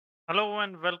Hello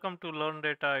and welcome to Learn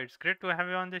Data. It's great to have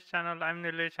you on this channel. I'm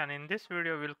Nilesh, and in this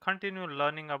video we'll continue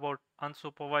learning about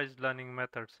unsupervised learning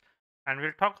methods, and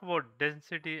we'll talk about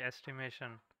density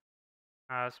estimation.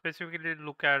 Specifically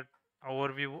look at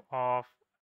overview of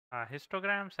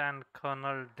histograms and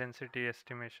kernel density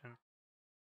estimation.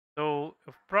 So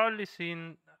you've probably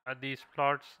seen these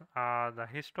plots, the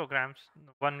histograms.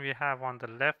 The one we have on the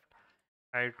left,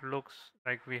 it looks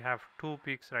like we have two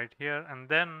peaks right here, and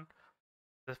then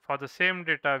for the same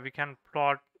data we can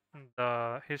plot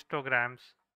the histograms,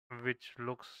 which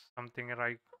looks something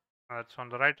like that's on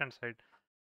the right hand side.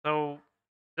 So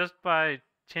just by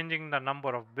changing the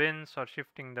number of bins or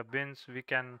shifting the bins, we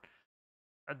can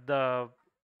the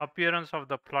appearance of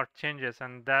the plot changes,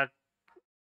 and that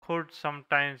could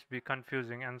sometimes be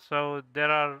confusing. And so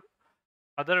there are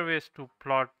other ways to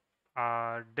plot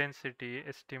density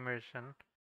estimation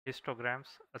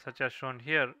histograms, such as shown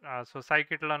here. So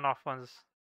scikit-learn offers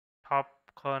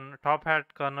Tophat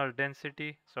kernel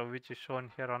density, so which is shown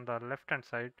here on the left hand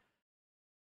side,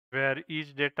 where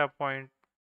each data point,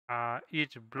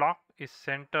 each block is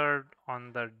centered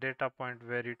on the data point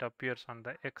where it appears on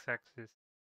the x-axis.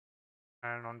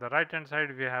 And on the right hand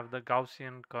side, we have the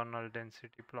Gaussian kernel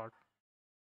density plot.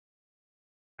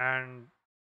 And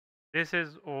this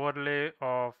is overlay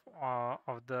of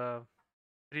the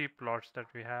three plots that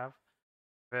we have,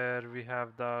 where we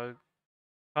have the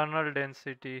kernel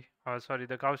density,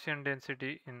 the Gaussian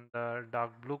density in the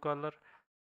dark blue color.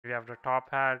 We have the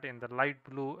Tophat in the light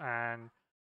blue and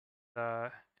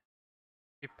the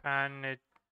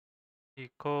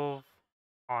Epanechnikov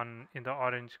on in the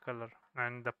orange color.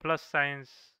 And the plus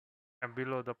signs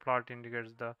below the plot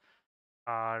indicates the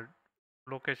uh,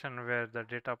 location where the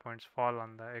data points fall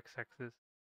on the x-axis.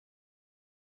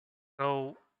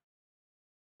 So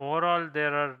overall,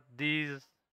 there are these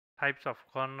types of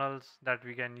kernels that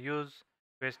we can use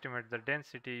to estimate the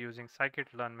density using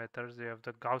scikit-learn methods. We have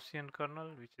the Gaussian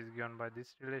kernel, which is given by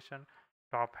this relation,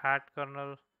 Tophat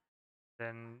kernel,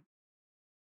 then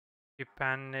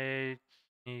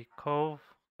Epanechnikov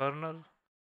kernel,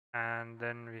 and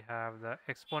then we have the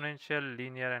exponential,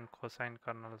 linear, and cosine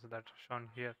kernels that are shown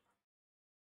here.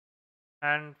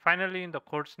 And finally, in the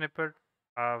code snippet,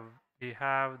 we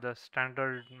have the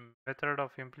standard method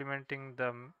of implementing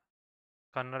the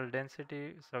kernel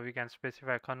density. So we can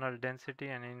specify kernel density,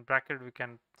 and in bracket we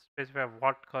can specify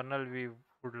what kernel we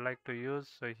would like to use.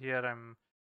 So here I'm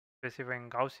specifying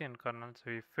Gaussian kernel.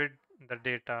 So we feed the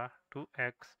data to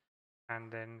X and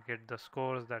then get the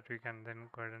scores that we can then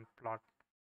go ahead and plot.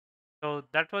 So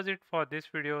that was it for this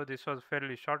video. This was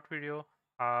fairly short video.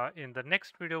 In the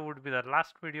next video would be the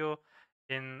last video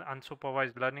in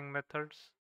unsupervised learning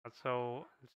methods. So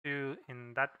I'll see you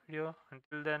in that video.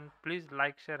 Until then, please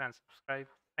like, share, and subscribe.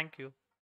 Thank you.